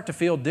you start to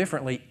feel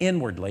differently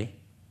inwardly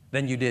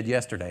than you did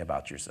yesterday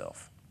about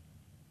yourself.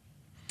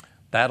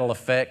 That'll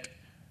affect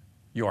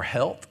your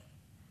health.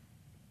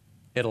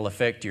 It'll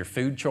affect your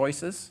food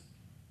choices.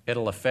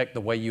 It'll affect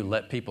the way you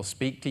let people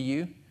speak to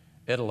you.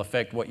 It'll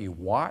affect what you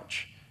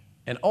watch.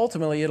 And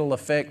ultimately, it'll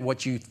affect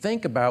what you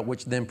think about,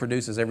 which then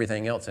produces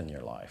everything else in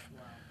your life.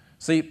 Wow.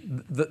 See,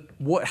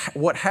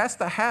 what has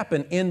to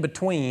happen in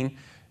between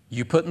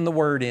you putting the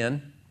Word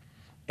in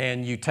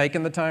and you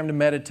taking the time to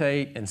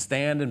meditate and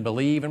stand and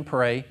believe and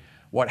pray,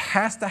 what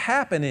has to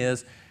happen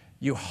is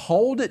you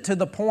hold it to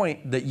the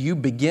point that you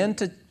begin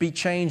to be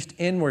changed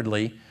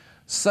inwardly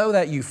so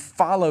that you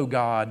follow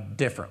God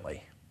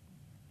differently.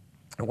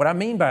 And what I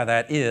mean by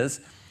that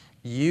is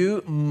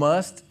you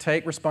must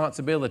take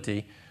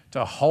responsibility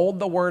to hold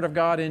the Word of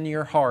God in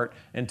your heart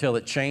until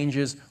it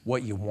changes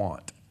what you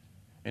want,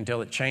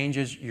 until it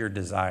changes your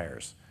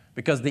desires.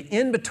 Because the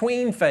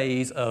in-between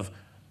phase of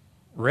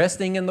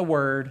resting in the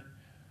Word,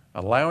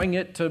 allowing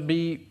it to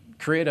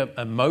create an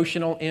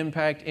emotional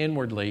impact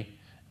inwardly,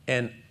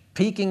 and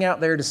peeking out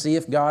there to see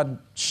if God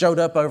showed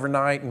up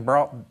overnight and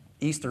brought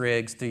Easter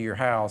eggs to your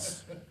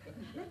house.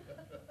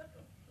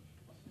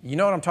 You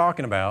know what I'm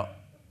talking about?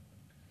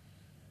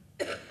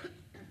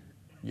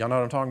 Y'all know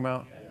what I'm talking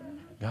about?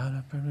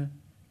 God,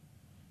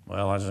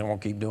 well, I just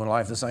won't keep doing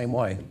life the same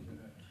way.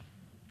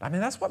 I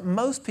mean, that's what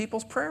most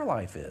people's prayer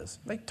life is.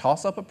 They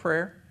toss up a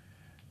prayer,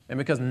 and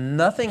because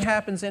nothing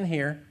happens in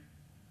here,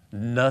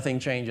 nothing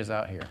changes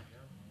out here.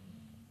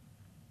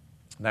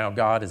 Now,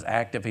 God is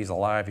active, He's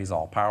alive, He's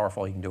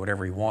all-powerful, He can do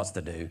whatever He wants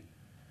to do.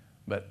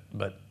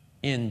 But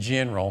in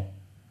general,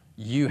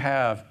 you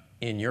have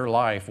in your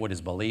life what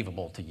is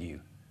believable to you.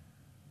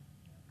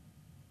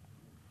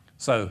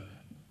 So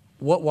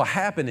what will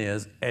happen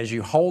is, as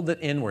you hold it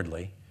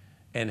inwardly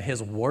and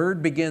His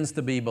Word begins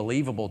to be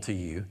believable to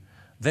you,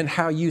 then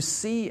how you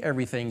see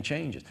everything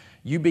changes.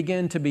 You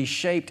begin to be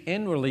shaped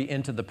inwardly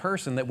into the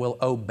person that will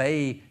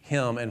obey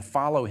Him and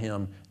follow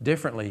Him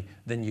differently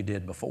than you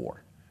did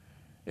before.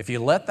 If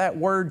you let that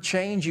Word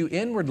change you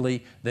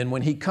inwardly, then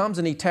when He comes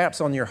and He taps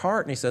on your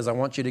heart and He says, I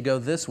want you to go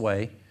this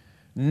way,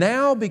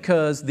 now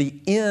because the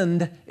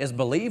end is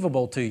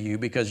believable to you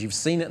because you've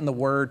seen it in the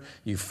Word,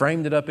 you've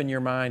framed it up in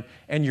your mind,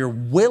 and you're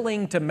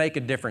willing to make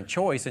a different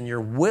choice, and you're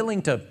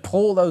willing to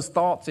pull those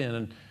thoughts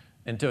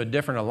into a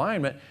different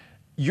alignment,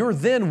 you're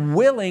then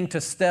willing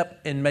to step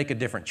and make a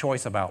different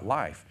choice about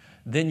life.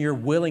 Then you're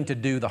willing to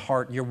do the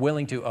heart, you're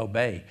willing to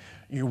obey,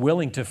 you're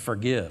willing to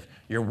forgive,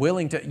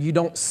 you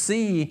don't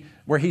see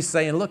where He's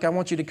saying, look, I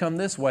want you to come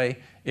this way.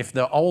 If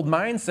the old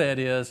mindset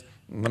is,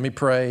 let me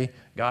pray,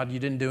 God, you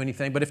didn't do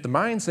anything. But if the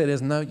mindset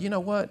is, no, you know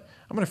what?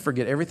 I'm going to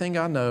forget everything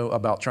I know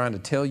about trying to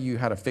tell you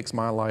how to fix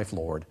my life,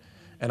 Lord.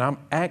 And I'm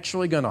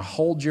actually going to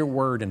hold your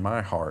word in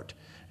my heart.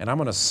 And I'm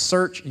going to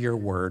search your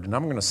word. And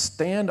I'm going to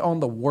stand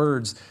on the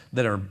words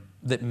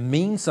that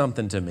mean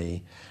something to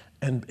me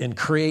and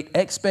create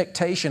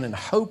expectation and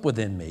hope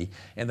within me.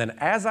 And then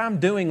as I'm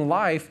doing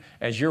life,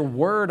 as your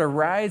word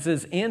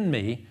arises in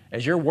me,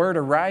 as your word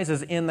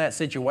arises in that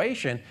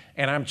situation,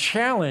 and I'm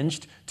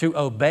challenged to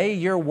obey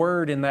your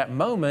word in that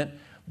moment,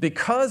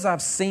 because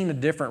I've seen a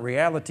different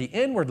reality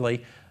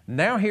inwardly,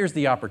 now here's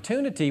the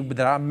opportunity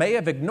that I may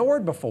have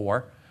ignored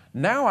before.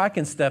 Now I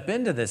can step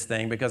into this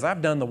thing because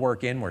I've done the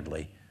work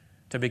inwardly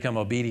to become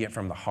obedient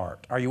from the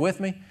heart. Are you with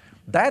me?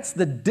 That's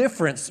the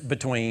difference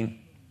between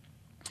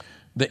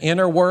the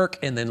inner work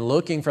and then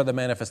looking for the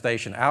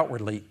manifestation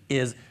outwardly,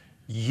 is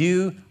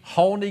you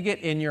holding it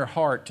in your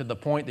heart to the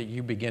point that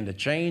you begin to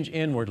change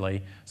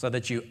inwardly so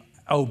that you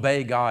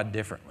obey God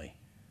differently.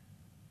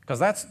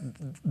 Because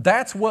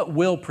that's what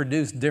will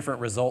produce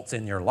different results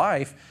in your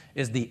life,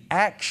 is the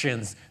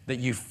actions that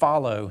you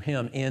follow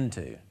Him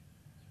into,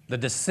 the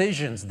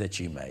decisions that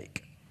you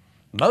make.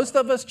 Most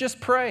of us just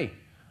pray.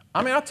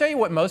 I mean, I'll tell you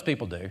what most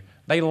people do.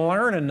 They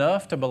learn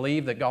enough to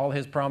believe that all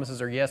His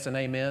promises are yes and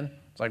amen.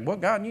 It's like, well,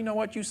 God, you know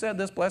what? You said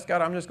this, bless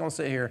God, I'm just going to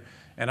sit here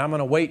and I'm going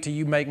to wait till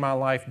you make my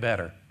life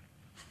better.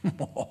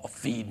 Oh,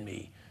 feed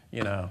me,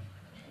 you know.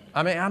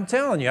 I mean, I'm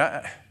telling you,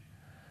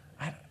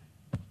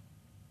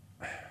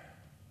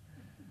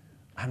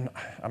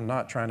 I'm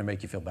not trying to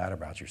make you feel bad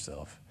about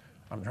yourself.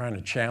 I'm trying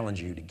to challenge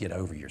you to get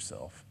over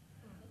yourself.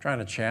 I'm trying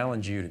to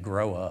challenge you to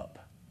grow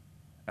up.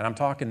 And I'm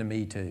talking to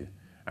me too.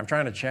 I'm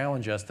trying to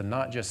challenge us to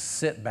not just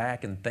sit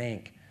back and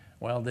think,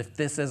 well, if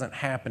this isn't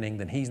happening,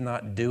 then He's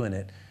not doing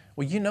it.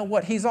 Well, you know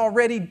what? He's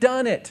already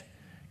done it.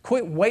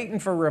 Quit waiting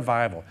for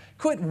revival.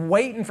 Quit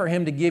waiting for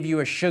Him to give you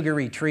a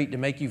sugary treat to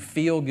make you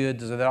feel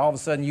good so that all of a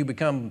sudden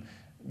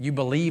you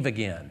believe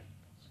again.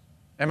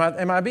 Am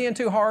I being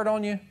too hard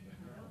on you?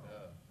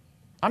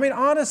 I mean,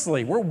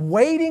 honestly, we're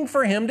waiting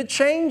for Him to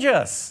change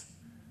us.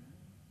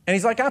 And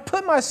He's like, I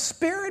put my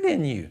Spirit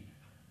in you.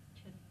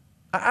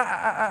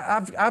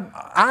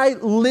 I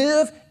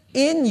live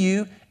in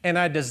you, and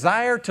I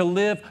desire to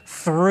live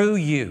through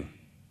you.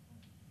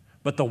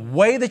 But the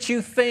way that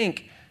you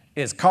think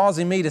is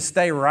causing me to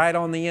stay right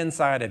on the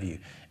inside of you.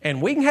 And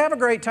we can have a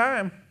great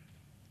time.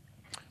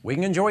 We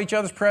can enjoy each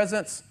other's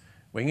presence.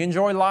 We can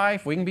enjoy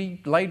life. We can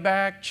be laid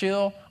back,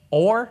 chill.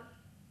 Or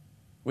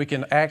we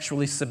can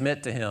actually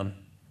submit to Him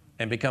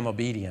and become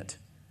obedient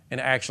and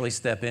actually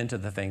step into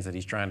the things that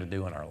He's trying to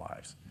do in our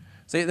lives.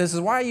 See, this is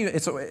why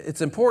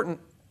it's important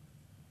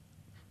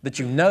that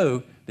you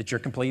know that you're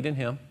complete in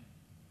Him,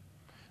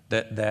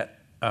 that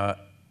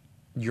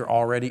you're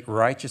already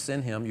righteous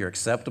in Him, you're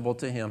acceptable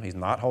to Him, He's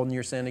not holding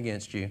your sin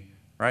against you,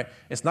 right?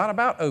 It's not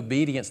about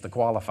obedience to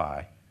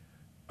qualify,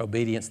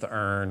 obedience to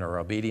earn, or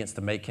obedience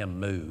to make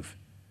Him move.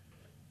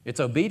 It's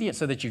obedience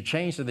so that you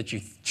change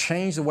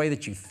the way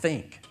that you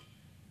think.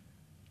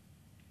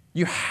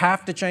 You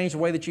have to change the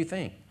way that you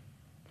think.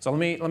 So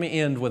let me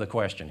end with a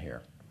question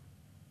here.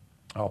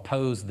 I'll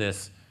pose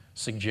this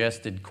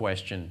suggested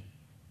question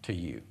to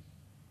you.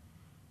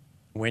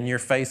 When you're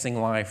facing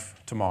life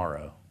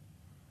tomorrow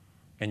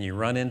and you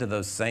run into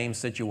those same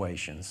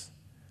situations,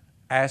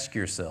 ask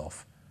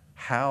yourself,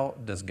 how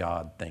does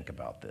God think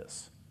about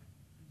this?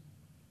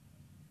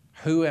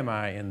 Who am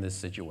I in this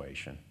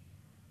situation?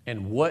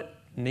 And what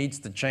needs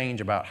to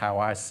change about how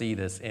I see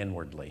this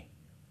inwardly?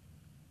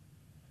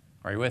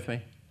 Are you with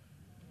me?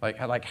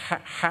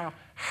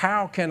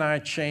 How can I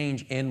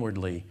change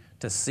inwardly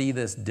to see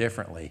this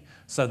differently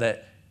so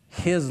that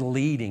His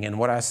leading and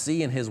what I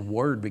see in His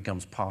Word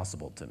becomes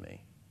possible to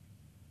me?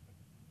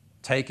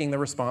 Taking the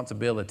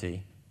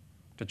responsibility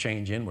to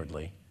change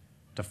inwardly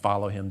to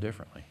follow Him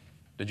differently.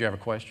 Did you have a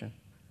question?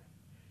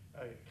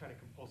 Kind of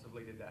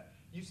compulsively did that.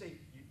 You say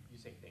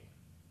think.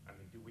 I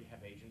mean, do we have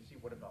agency?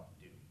 What about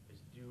do? Is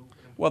do?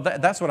 Well,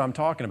 that's what I'm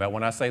talking about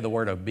when I say the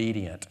word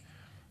obedient.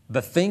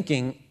 The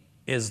thinking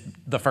is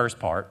the first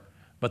part,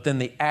 but then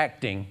the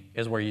acting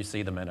is where you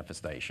see the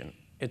manifestation.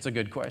 It's a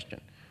good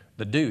question.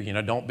 The do,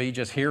 don't be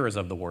just hearers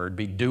of the word,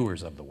 be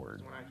doers of the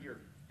word. When I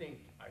hear think,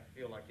 I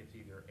feel like it's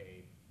either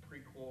a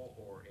prequel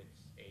or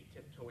it's a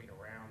tiptoeing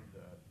around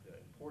the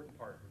important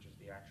part, which is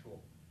the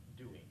actual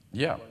doing.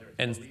 Yeah. Whether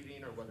it's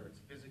believing or whether it's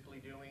physically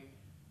doing,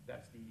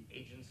 that's the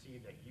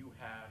agency that you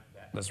have.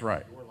 That's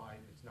right. Your life.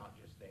 It's not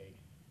just a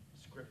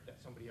script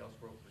that somebody else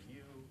wrote for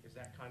you. Is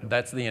that kind of...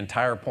 That's the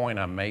entire point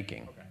I'm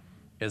making, okay.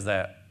 Is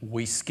that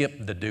we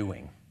skip the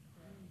doing.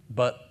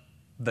 But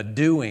the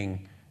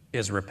doing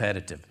is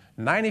repetitive.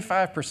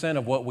 95%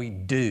 of what we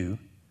do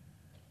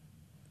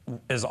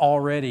is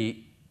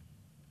already,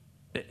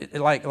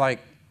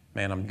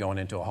 man, I'm going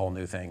into a whole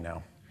new thing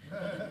now.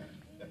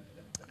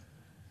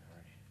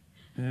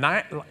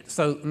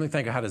 So let me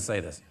think of how to say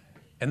this.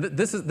 And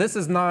this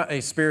is not a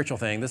spiritual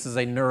thing. This is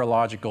a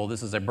neurological,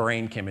 this is a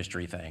brain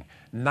chemistry thing.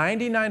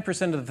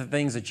 99% of the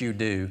things that you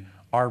do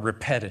are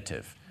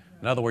repetitive.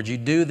 In other words, you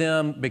do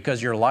them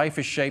because your life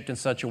is shaped in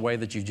such a way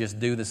that you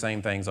just do the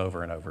same things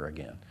over and over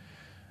again.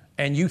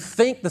 And you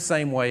think the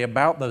same way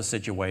about those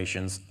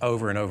situations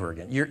over and over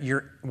again.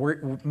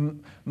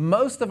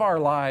 Most of our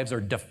lives are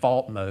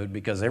default mode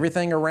because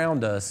everything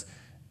around us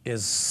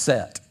is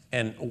set.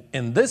 And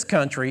in this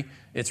country,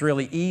 it's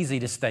really easy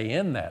to stay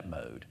in that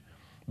mode.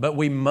 But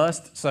we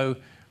must, so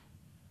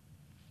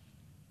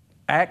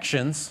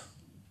actions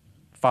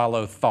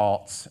follow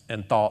thoughts,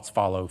 and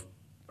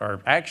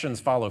actions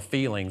follow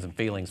feelings, and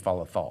feelings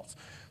follow thoughts.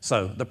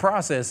 So the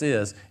process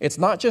is, it's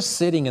not just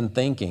sitting and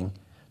thinking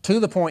to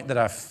the point that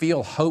I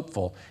feel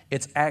hopeful,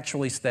 it's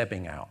actually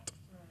stepping out.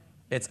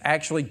 It's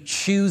actually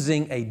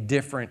choosing a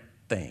different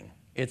thing.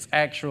 It's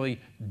actually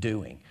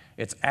doing.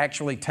 It's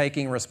actually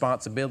taking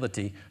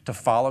responsibility to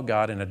follow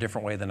God in a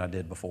different way than I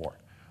did before.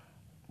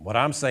 What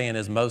I'm saying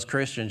is most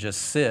Christians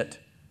just sit,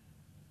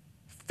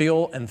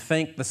 feel and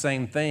think the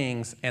same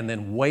things, and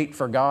then wait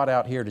for God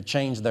out here to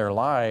change their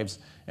lives.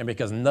 And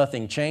because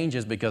nothing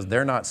changes, because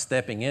they're not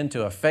stepping in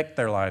to affect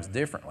their lives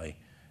differently,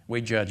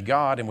 we judge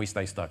God and we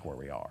stay stuck where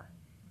we are.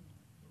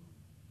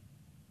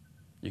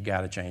 You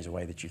got to change the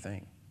way that you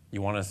think.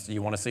 You want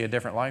to see a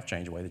different life,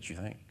 change the way that you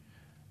think.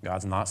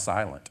 God's not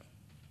silent.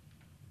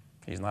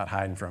 He's not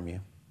hiding from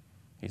you.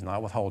 He's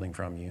not withholding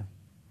from you.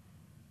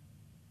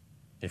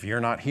 If you're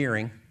not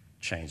hearing,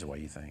 change the way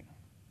you think.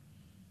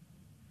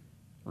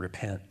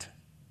 Repent.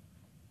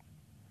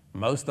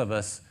 Most of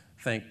us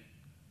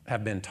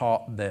have been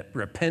taught that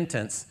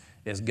repentance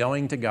is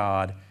going to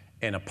God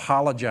and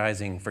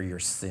apologizing for your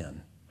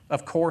sin.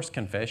 Of course,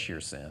 confess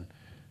your sin.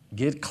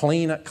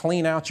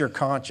 Clean out your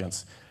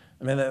conscience.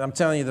 I mean, I'm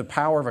telling you, the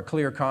power of a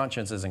clear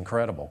conscience is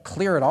incredible.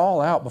 Clear it all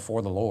out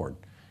before the Lord.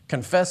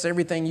 Confess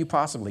everything you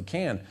possibly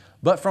can,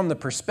 but from the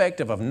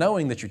perspective of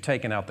knowing that you're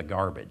taking out the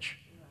garbage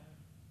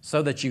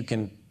so that you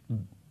can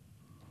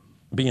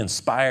be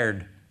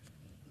inspired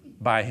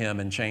by Him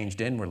and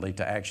changed inwardly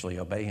to actually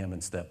obey Him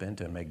and step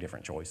into and make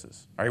different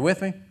choices. Are you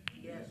with me?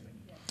 Yes.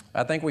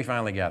 I think we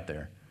finally got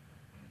there.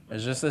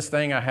 It's just this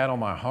thing I had on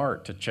my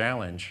heart to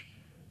challenge.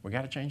 We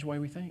got to change the way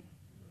we think.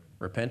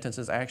 Repentance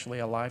is actually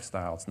a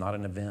lifestyle. It's not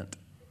an event.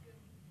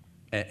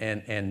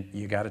 And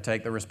you got to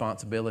take the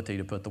responsibility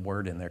to put the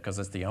word in there because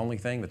it's the only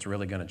thing that's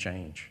really going to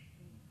change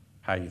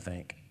how you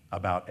think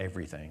about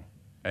everything.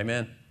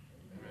 Amen?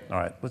 All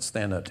right, let's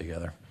stand up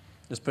together.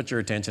 Just put your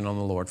attention on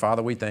the Lord.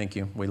 Father, we thank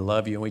you. We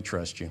love you and we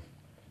trust you.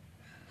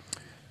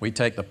 We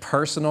take the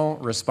personal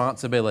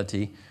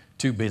responsibility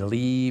to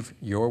believe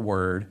your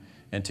word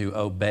and to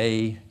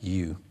obey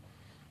you.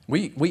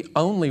 We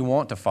only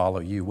want to follow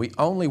you. We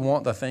only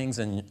want the things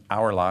in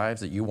our lives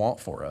that you want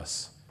for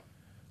us.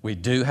 We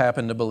do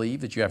happen to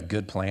believe that you have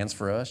good plans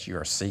for us. You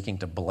are seeking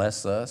to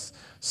bless us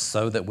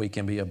so that we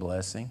can be a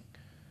blessing.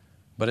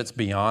 But it's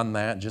beyond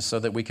that, just so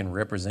that we can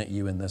represent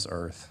you in this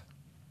earth.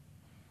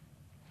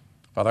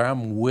 Father,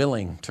 I'm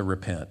willing to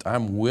repent.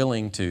 I'm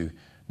willing to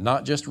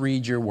not just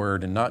read your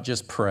word and not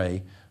just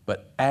pray,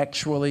 but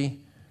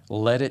actually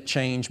let it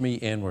change me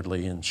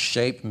inwardly and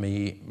shape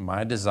me,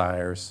 my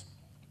desires.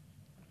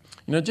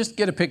 Just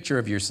get a picture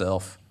of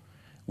yourself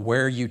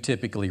where you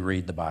typically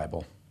read the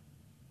Bible.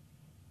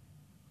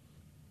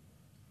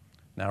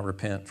 Now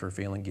repent for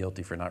feeling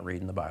guilty for not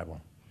reading the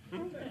Bible.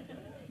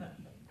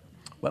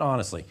 But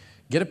honestly,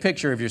 get a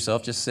picture of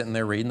yourself just sitting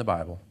there reading the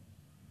Bible.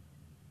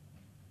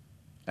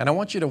 And I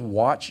want you to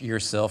watch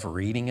yourself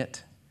reading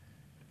it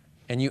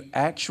and you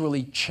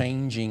actually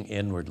changing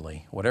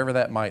inwardly, whatever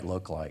that might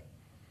look like.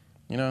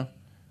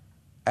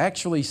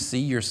 actually see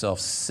yourself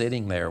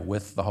sitting there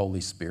with the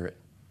Holy Spirit,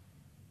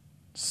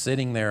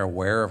 sitting there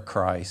aware of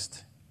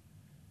Christ,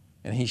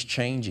 and He's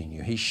changing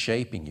you, He's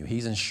shaping you,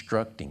 He's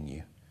instructing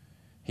you.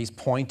 He's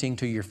pointing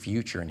to your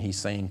future, and He's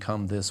saying,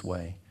 come this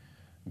way,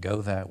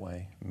 go that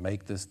way,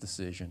 make this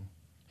decision.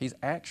 He's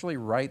actually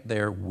right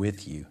there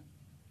with you.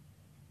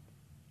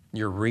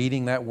 You're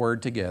reading that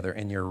word together,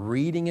 and you're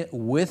reading it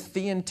with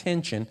the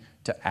intention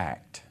to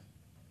act.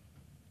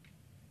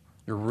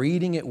 You're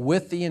reading it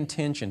with the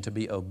intention to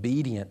be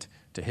obedient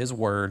to His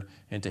word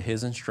and to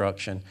His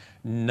instruction,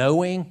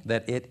 knowing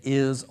that it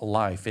is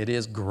life, it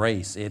is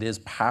grace, it is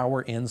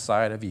power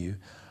inside of you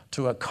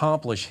to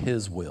accomplish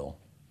His will,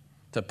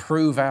 to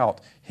prove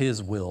out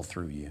His will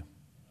through you.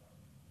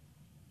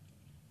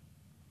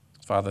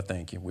 Father,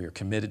 thank you. We are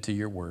committed to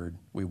your word.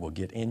 We will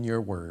get in your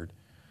word,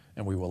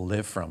 and we will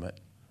live from it,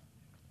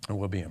 and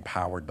we'll be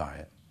empowered by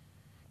it.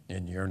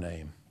 In your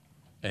name,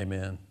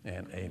 amen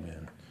and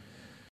amen.